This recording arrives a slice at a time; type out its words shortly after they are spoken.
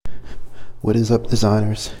What is up,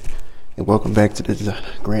 designers? And welcome back to the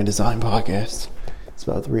Grand Design Podcast. It's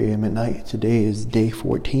about 3 a.m. at night. Today is day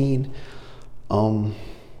 14. One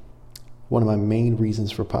of my main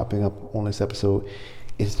reasons for popping up on this episode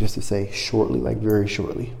is just to say shortly, like very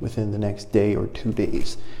shortly, within the next day or 2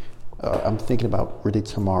 days, I'm thinking about really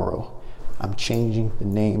tomorrow. I'm changing the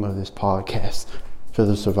name of this podcast to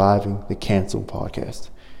the Surviving the Cancel Podcast.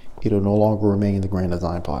 It'll no longer remain the Grand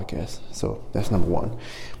Design Podcast. So that's number one.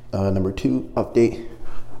 Number two, update.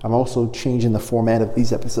 I'm also changing the format of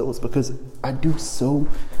these episodes because I do so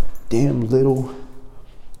damn little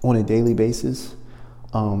on a daily basis.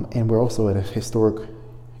 And we're also at a historic,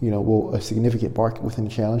 a significant mark within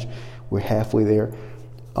the challenge. We're halfway there.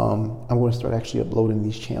 I'm going to start actually uploading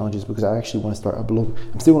these challenges because I actually want to start uploading.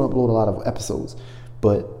 I'm still going to upload a lot of episodes,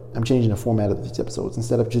 but I'm changing the format of these episodes.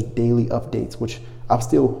 Instead of just daily updates, which I'll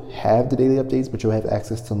still have the daily updates, but you'll have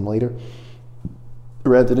access to them later.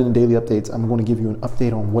 Rather than daily updates, I'm going to give you an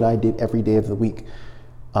update on what I did every day of the week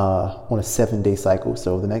on a 7-day cycle.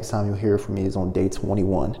 So the next time you'll hear from me is on day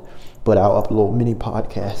 21. But I'll upload mini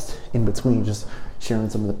podcasts in between, just sharing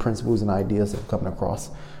some of the principles and ideas that I'm coming across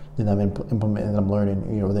and I'm implementing and I'm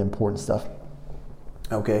learning, the important stuff.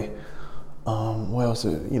 Okay. What else?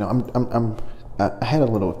 I had a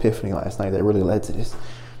little epiphany last night that really led to this.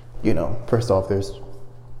 First off, there's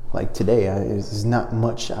like today, there's not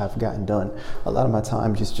much I've gotten done. A lot of my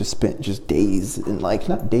time just spent just days and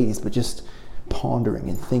not days, but just pondering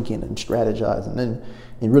and thinking and strategizing and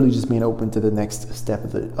really just being open to the next step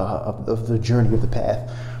of the journey of the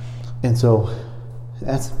path. And so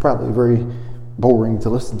that's probably very boring to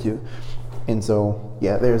listen to. And so,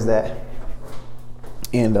 yeah, there's that.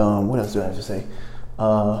 And what else do I have to say?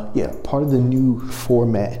 Part of the new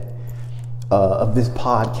format of this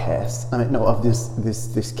podcast, of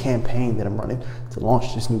this campaign that I'm running to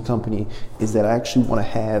launch this new company is that I actually want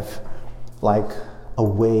to have a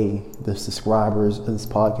way the subscribers of this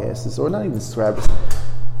podcast or not even subscribers,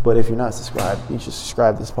 but if you're not subscribed, you should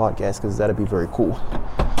subscribe to this podcast because that'd be very cool.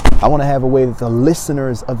 I want to have a way that the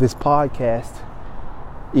listeners of this podcast,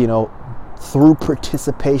 through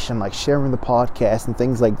participation, like sharing the podcast and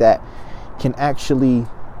things like that, can actually,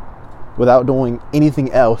 without doing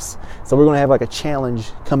anything else. So we're going to have a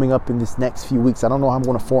challenge coming up in this next few weeks. I don't know how I'm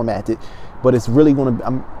going to format it, but it's really going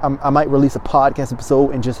to, I might release a podcast episode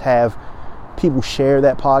and just have people share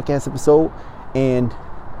that podcast episode. And,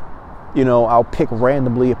 I'll pick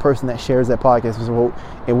randomly a person that shares that podcast episode.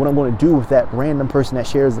 And what I'm going to do with that random person that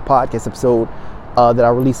shares the podcast episode that I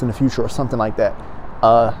release in the future or something like that,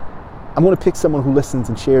 I'm going to pick someone who listens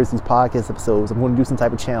and shares these podcast episodes. I'm going to do some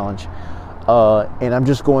type of challenge. And I'm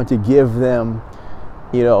just going to give them,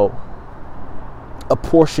 a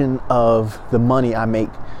portion of the money I make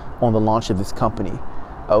on the launch of this company.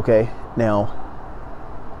 Okay. Now,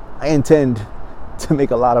 I intend to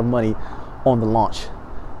make a lot of money on the launch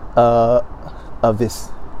of this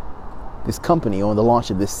company, on the launch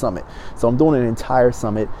of this summit. So I'm doing an entire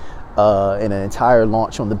summit and an entire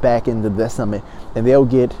launch on the back end of that summit, and they'll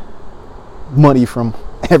get money from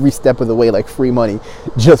every step of the way, like free money,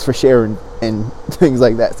 just for sharing and things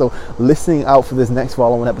like that. So listening out for this next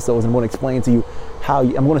following episodes, I'm going to explain to you how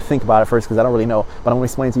I'm going to think about it first because I don't really know, but I'm going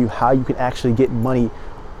to explain to you how you can actually get money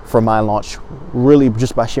from my launch, really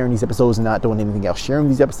just by sharing these episodes and not doing anything else. Sharing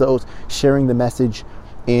these episodes, sharing the message,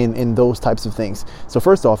 in those types of things. So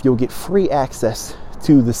first off, you'll get free access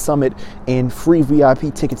to the summit and free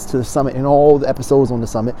VIP tickets to the summit and all the episodes on the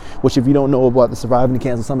summit, which if you don't know about the Surviving the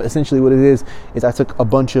Cancel Summit, essentially what it is I took a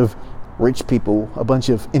bunch of rich people, a bunch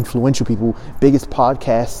of influential people, biggest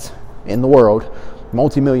podcasts in the world,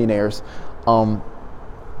 multimillionaires, and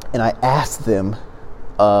I asked them,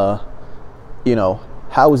 how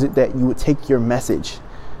is it that you would take your message,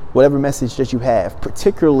 whatever message that you have,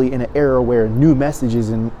 particularly in an era where new messages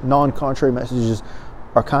and non-contrary messages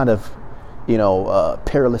are kind of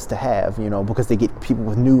perilous to have, because they get people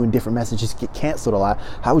with new and different messages get canceled a lot.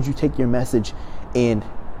 How would you take your message and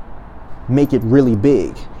make it really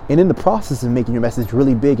big? And in the process of making your message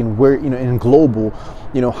really big and and global,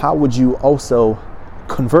 how would you also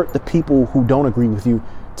convert the people who don't agree with you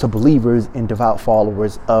to believers and devout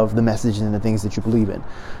followers of the message and the things that you believe in?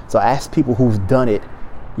 So I asked people who've done it,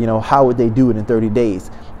 how would they do it in 30 days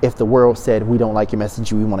if the world said, we don't like your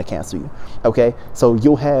message, we want to cancel you? Okay, so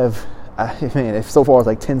you'll have if so far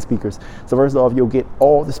it's 10 speakers. So first off, you'll get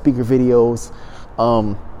all the speaker videos.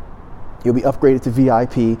 You'll be upgraded to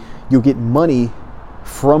VIP. You'll get money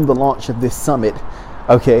from the launch of this summit.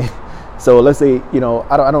 Okay, so let's say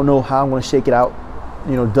I don't know how I'm going to shake it out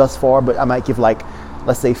thus far, but I might give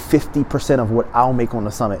let's say 50% of what I'll make on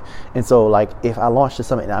the summit. And so like if I launch the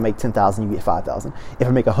summit and I make 10,000, you get 5,000. If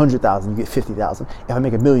I make 100,000, you get 50,000. If I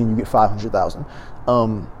make $1 million, you get 500,000.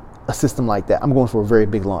 A system like that. I'm going for a very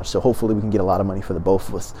big launch, so hopefully we can get a lot of money for the both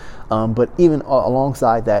of us. But even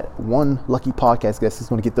alongside that, one lucky podcast guest is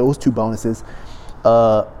going to get those 2 bonuses.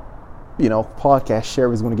 Podcast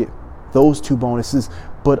share is going to get those 2 bonuses.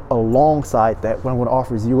 But alongside that, what I'm going to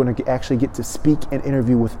offer is you're going to actually get to speak and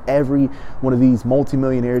interview with every one of these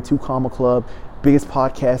multimillionaire 2 Comma Club, biggest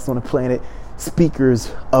podcasts on the planet,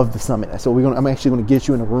 speakers of the summit. So I'm actually going to get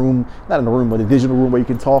you in a room, not in a room, but a digital room where you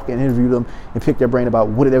can talk and interview them and pick their brain about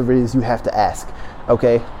whatever it is you have to ask.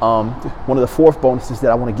 Okay. One of the 4th bonuses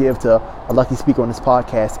that I want to give to a lucky speaker on this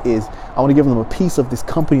podcast is I want to give them a piece of this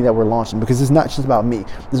company that we're launching, because it's not just about me.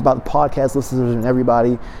 It's about the podcast listeners and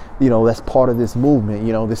everybody, that's part of this movement,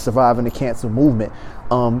 this surviving the cancer movement.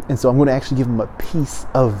 And so I'm going to actually give them a piece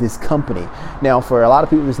of this company. Now, for a lot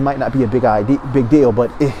of people, this might not be a big deal,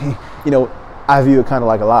 but I view it kind of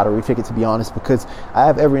like a lottery ticket, to be honest, because I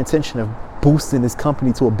have every intention of boosting this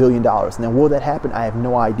company to $1 billion. Now, will that happen? I have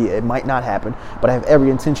no idea. It might not happen, but I have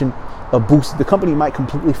every intention of boosting. The company might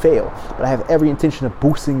completely fail, but I have every intention of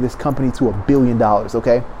boosting this company to $1 billion.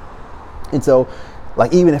 Okay. And so,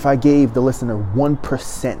 like, even if I gave the listener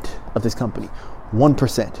 1% of this company,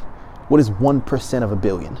 1%, what is 1% of $1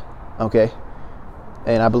 billion? Okay.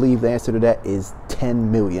 And I believe the answer to that is 10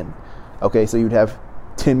 million. Okay. So you'd have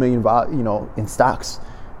 10 million, in stocks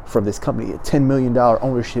from this company, a $10 million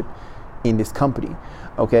ownership in this company.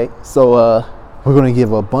 Okay. So, we're going to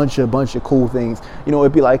give a bunch of cool things.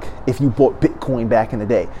 It'd be like if you bought Bitcoin back in the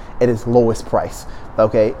day at its lowest price.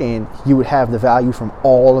 Okay. And you would have the value from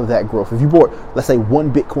all of that growth. If you bought, let's say,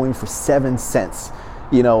 1 Bitcoin for 7 cents,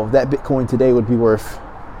 that Bitcoin today would be worth,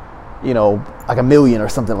 like $1 million or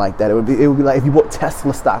something like that. It would be like if you bought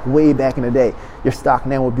Tesla stock way back in the day, your stock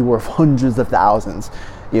now would be worth hundreds of thousands,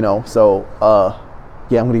 So,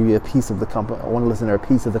 yeah, I'm going to give you a piece of the company. I want to listen to a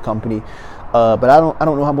piece of the company. But I don't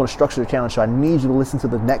know how I'm going to structure the challenge. So I need you to listen to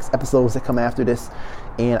the next episodes that come after this.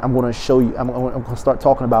 And I'm going to show you, I'm going to start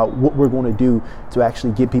talking about what we're going to do to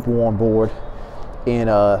actually get people on board and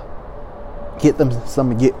get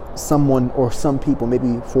someone or some people,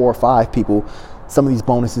 maybe 4 or 5 people, some of these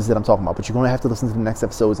bonuses that I'm talking about. But you're going to have to listen to the next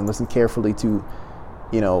episodes and listen carefully to,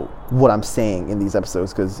 what I'm saying in these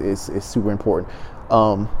episodes, because it's super important.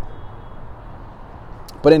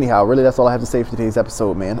 But anyhow, really, that's all I have to say for today's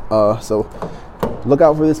episode, man. So look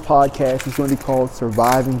out for this podcast. It's going to be called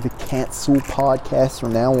Surviving the Cancel Podcast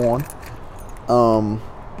from now on.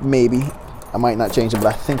 Maybe. I might not change it, but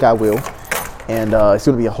I think I will. And it's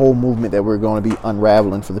going to be a whole movement that we're going to be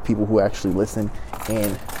unraveling for the people who actually listen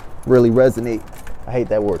and really resonate. I hate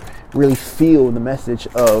that word. Really feel the message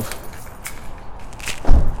of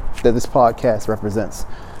that this podcast represents.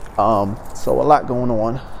 So a lot going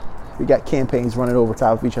on. We got campaigns running over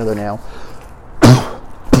top of each other now.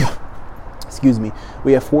 Excuse me.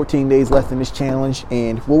 We have 14 days left in this challenge,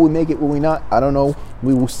 and will we make it? Will we not? I don't know.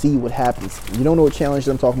 We will see what happens. If you don't know what challenge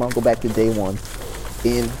I'm talking about, go back to day 1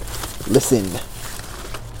 and listen.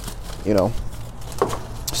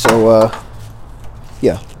 So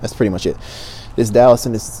yeah, that's pretty much it. This is Dallas,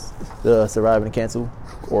 and this is the Surviving the Cancel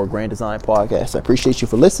or Grand Design Podcast. I appreciate you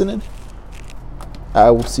for listening. I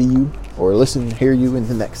will see you or hear you in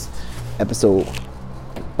the next episode.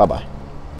 Bye-bye.